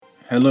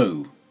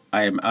Hello,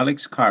 I am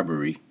Alex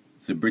Carberry,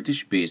 the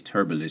British-based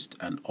herbalist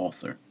and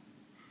author.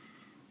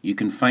 You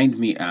can find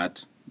me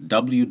at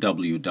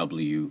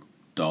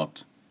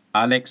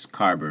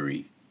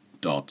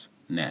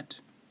www.alexcarberry.net.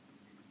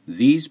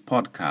 These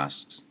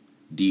podcasts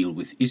deal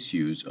with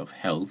issues of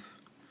health,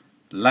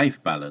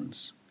 life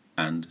balance,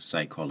 and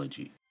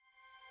psychology.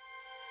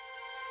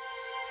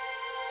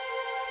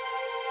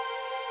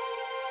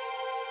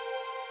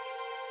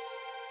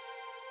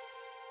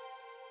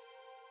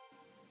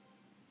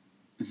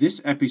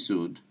 This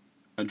episode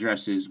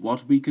addresses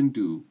what we can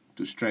do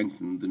to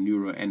strengthen the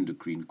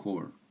neuroendocrine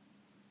core,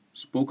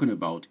 spoken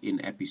about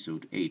in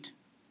episode 8.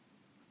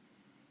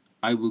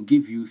 I will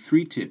give you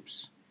 3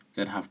 tips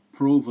that have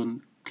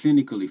proven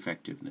clinical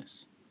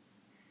effectiveness.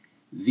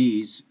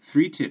 These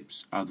 3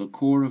 tips are the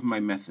core of my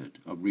method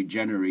of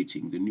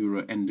regenerating the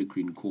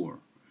neuroendocrine core,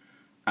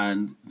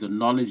 and the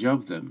knowledge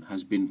of them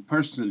has been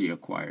personally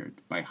acquired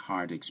by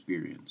hard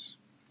experience.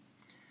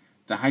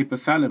 The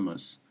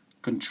hypothalamus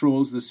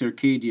controls the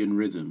circadian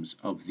rhythms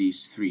of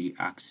these 3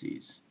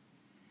 axes.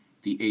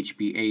 The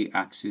HPA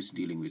axis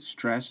dealing with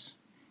stress,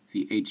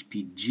 the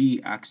HPG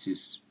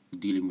axis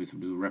dealing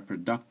with the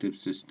reproductive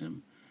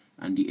system,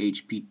 and the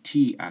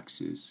HPT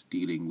axis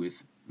dealing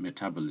with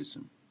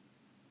metabolism.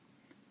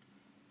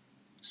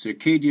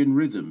 Circadian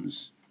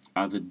rhythms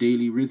are the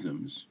daily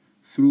rhythms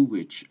through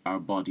which our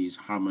bodies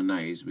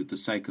harmonize with the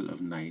cycle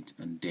of night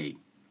and day.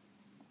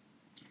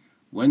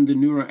 When the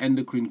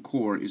neuroendocrine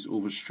core is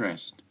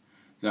overstressed,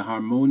 the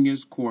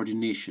harmonious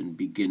coordination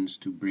begins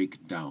to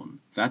break down.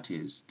 That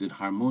is, the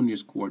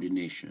harmonious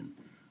coordination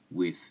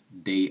with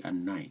day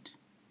and night.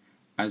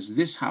 As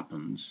this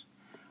happens,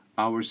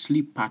 our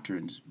sleep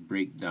patterns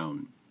break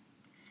down.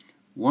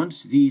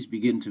 Once these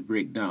begin to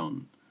break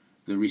down,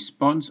 the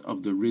response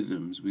of the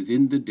rhythms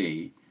within the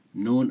day,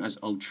 known as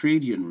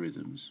ultradian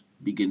rhythms,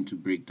 begin to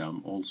break down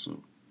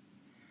also.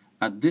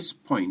 At this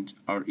point,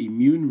 our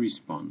immune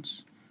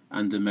response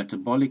and the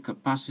metabolic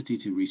capacity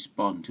to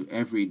respond to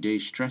everyday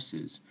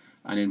stresses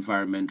and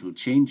environmental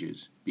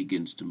changes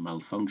begins to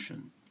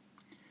malfunction.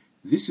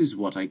 This is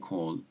what I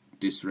call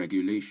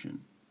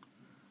dysregulation.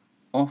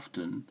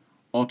 Often,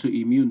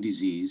 autoimmune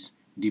disease,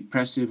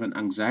 depressive and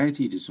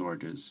anxiety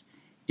disorders,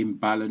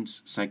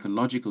 imbalanced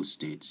psychological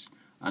states,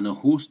 and a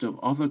host of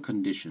other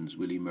conditions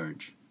will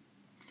emerge.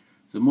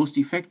 The most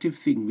effective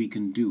thing we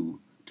can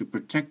do to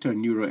protect our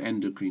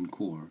neuroendocrine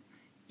core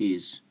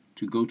is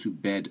to go to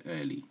bed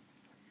early.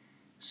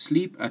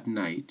 Sleep at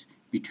night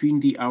between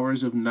the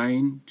hours of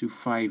 9 to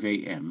 5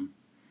 a.m.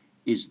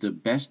 is the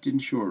best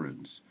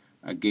insurance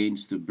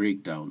against the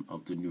breakdown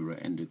of the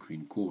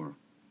neuroendocrine core.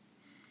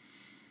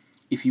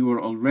 If you are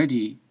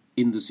already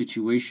in the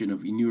situation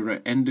of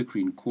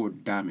neuroendocrine core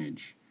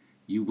damage,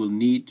 you will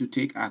need to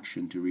take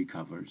action to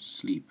recover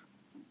sleep.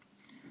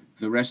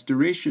 The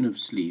restoration of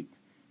sleep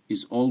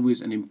is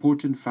always an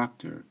important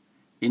factor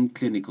in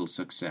clinical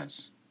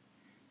success.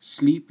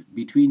 Sleep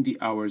between the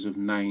hours of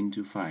 9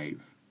 to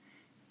 5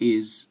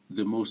 is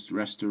the most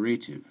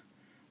restorative,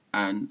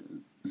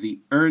 and the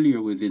earlier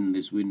within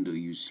this window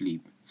you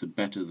sleep, the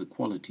better the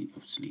quality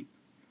of sleep.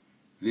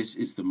 This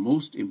is the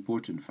most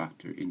important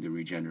factor in the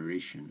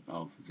regeneration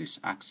of this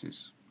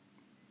axis.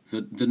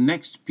 The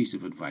next piece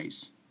of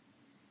advice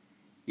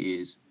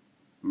is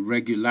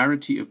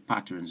regularity of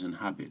patterns and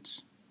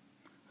habits,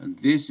 and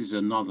this is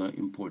another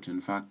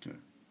important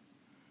factor.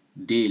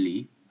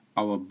 Daily,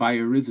 our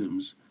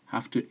biorhythms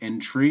have to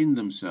entrain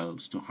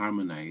themselves to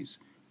harmonize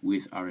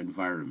with our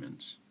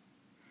environments.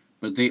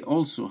 But they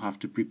also have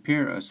to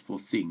prepare us for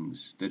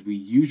things that we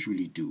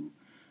usually do,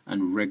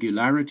 and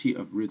regularity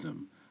of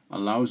rhythm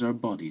allows our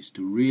bodies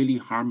to really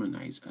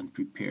harmonize and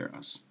prepare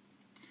us.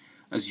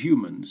 As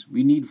humans,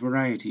 we need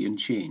variety and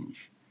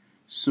change,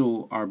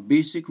 so our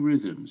basic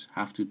rhythms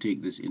have to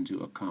take this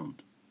into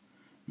account.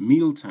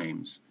 Meal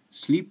times,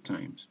 sleep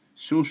times,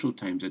 social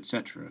times,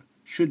 etc.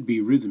 should be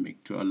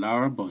rhythmic to allow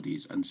our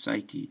bodies and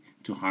psyche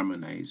to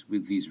harmonize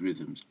with these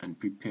rhythms and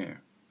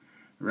prepare,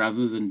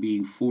 rather than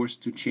being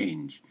forced to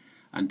change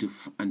and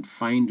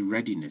find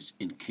readiness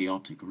in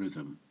chaotic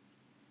rhythm.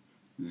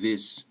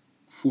 This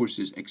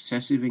forces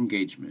excessive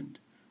engagement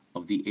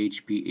of the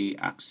HPA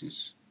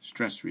axis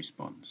stress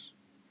response,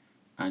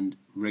 and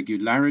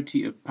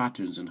regularity of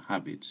patterns and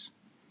habits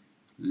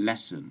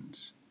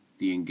lessens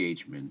the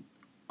engagement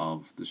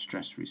of the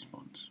stress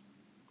response.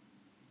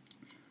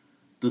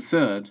 The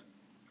third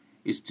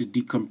is to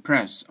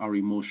decompress our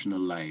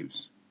emotional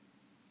lives.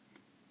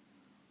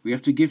 We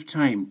have to give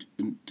time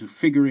to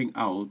figuring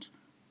out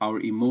our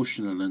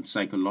emotional and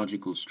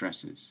psychological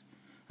stresses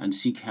and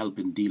seek help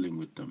in dealing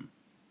with them.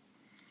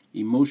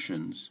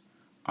 Emotions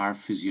are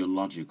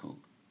physiological,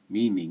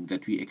 meaning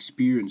that we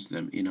experience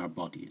them in our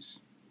bodies.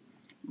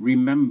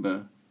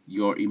 Remember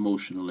your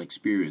emotional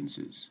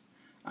experiences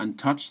and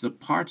touch the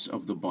parts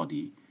of the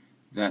body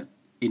that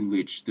in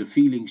which the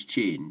feelings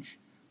change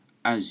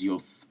as you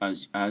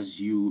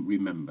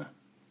remember.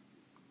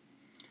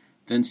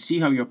 Then see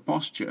how your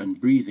posture and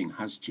breathing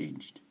has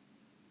changed.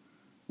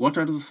 What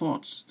are the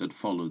thoughts that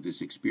follow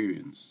this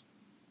experience?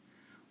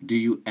 do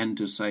you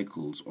enter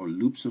cycles or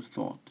loops of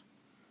thought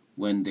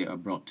when they are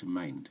brought to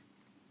mind?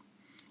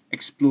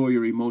 Explore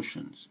your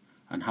emotions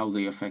and how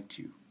they affect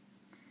you.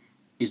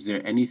 Is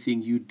there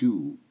anything you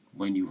do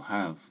when you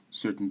have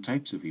certain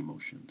types of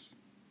emotions?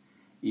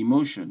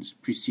 Emotions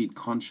precede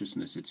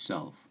consciousness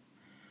itself,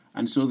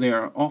 and so they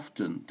are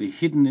often the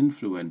hidden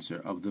influencer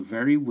of the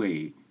very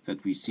way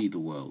that we see the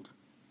world.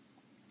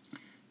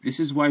 This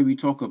is why we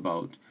talk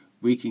about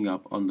waking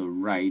up on the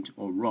right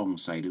or wrong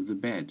side of the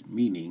bed,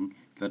 meaning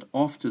that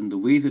often the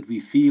way that we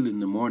feel in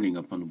the morning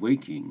upon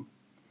waking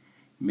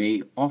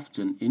may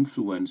often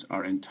influence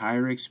our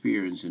entire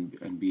experience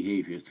and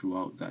behavior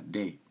throughout that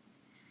day.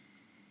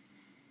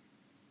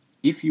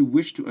 If you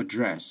wish to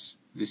address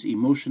this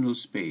emotional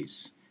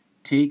space,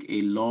 take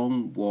a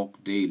long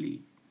walk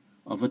daily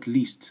of at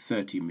least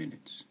 30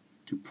 minutes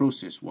to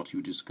process what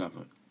you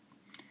discover.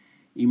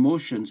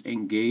 Emotions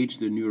engage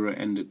the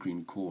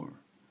neuroendocrine core,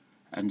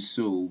 and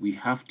so we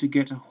have to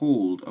get a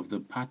hold of the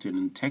pattern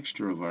and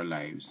texture of our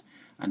lives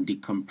and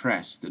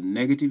decompress the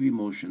negative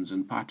emotions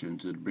and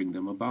patterns that bring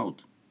them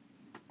about.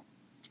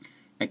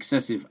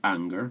 Excessive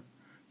anger,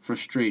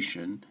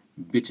 frustration,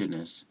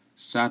 bitterness,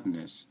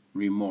 sadness,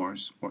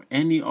 remorse, or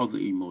any other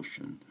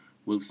emotion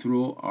will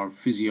throw our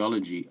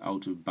physiology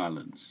out of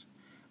balance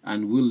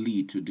and will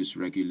lead to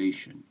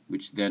dysregulation,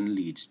 which then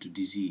leads to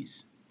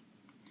disease.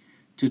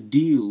 To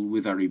deal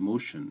with our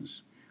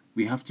emotions,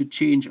 we have to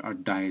change our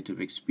diet of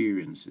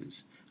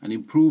experiences and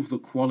improve the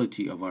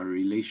quality of our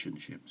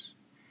relationships.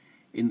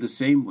 In the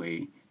same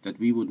way that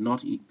we would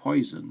not eat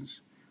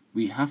poisons,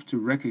 we have to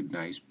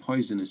recognize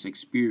poisonous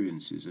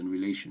experiences and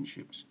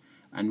relationships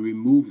and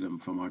remove them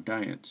from our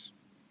diets.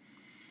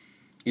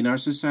 In our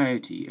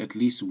society, at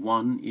least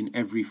 1 in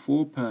every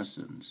 4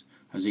 persons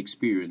has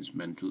experienced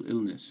mental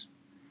illness.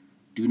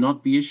 Do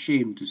not be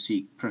ashamed to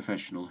seek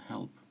professional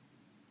help.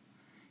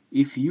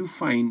 If you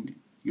find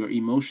your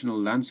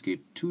emotional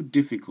landscape too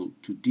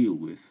difficult to deal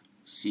with,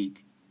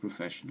 seek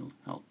professional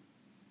help.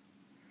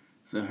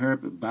 The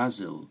herb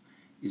basil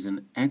is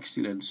an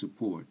excellent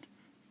support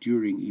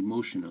during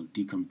emotional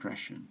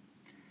decompression.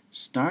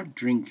 Start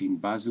drinking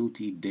basil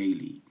tea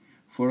daily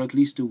for at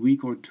least a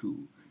week or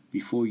 2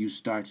 before you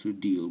start to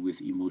deal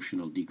with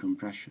emotional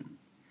decompression.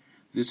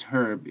 This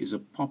herb is a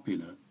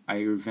popular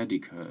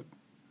Ayurvedic herb.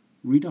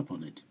 Read up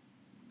on it.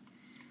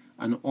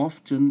 An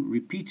often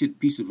repeated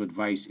piece of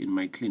advice in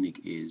my clinic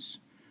is,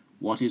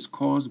 what is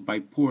caused by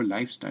poor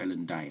lifestyle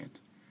and diet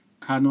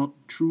cannot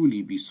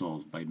truly be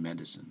solved by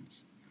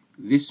medicines.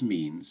 This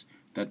means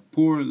that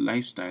poor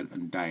lifestyle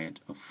and diet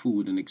of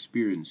food and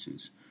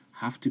experiences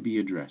have to be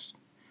addressed.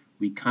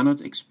 We cannot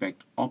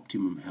expect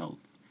optimum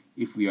health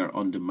if we are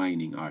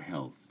undermining our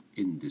health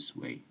in this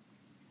way.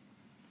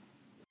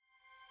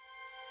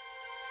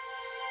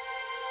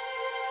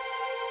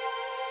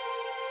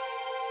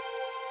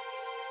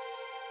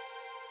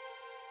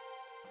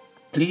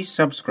 Please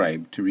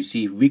subscribe to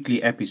receive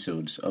weekly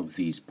episodes of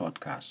these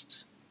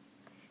podcasts.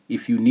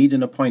 If you need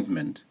an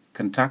appointment,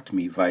 contact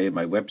me via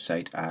my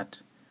website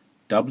at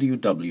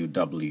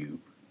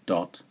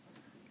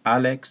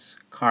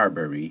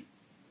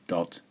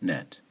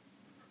www.alexcarberry.net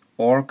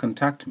or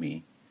contact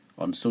me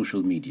on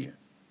social media.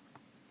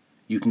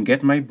 You can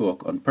get my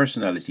book on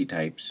personality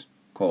types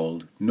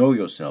called Know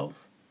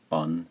Yourself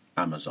on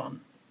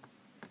Amazon.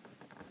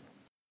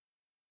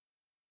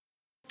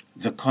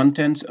 The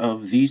contents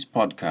of these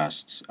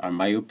podcasts are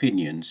my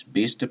opinions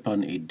based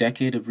upon a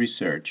decade of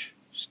research,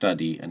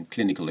 study, and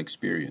clinical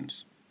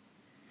experience.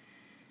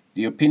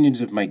 The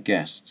opinions of my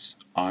guests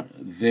are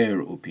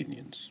their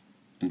opinions,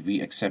 and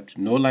we accept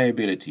no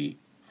liability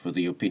for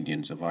the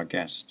opinions of our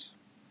guests.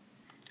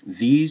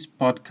 These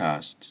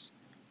podcasts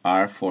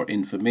are for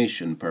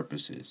information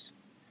purposes,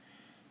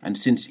 and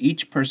since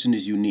each person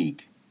is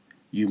unique,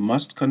 you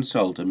must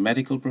consult a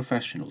medical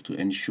professional to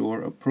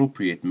ensure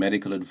appropriate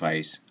medical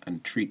advice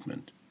and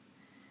treatment.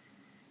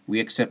 We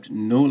accept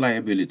no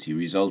liability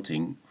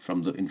resulting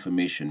from the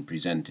information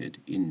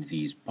presented in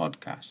these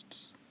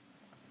podcasts.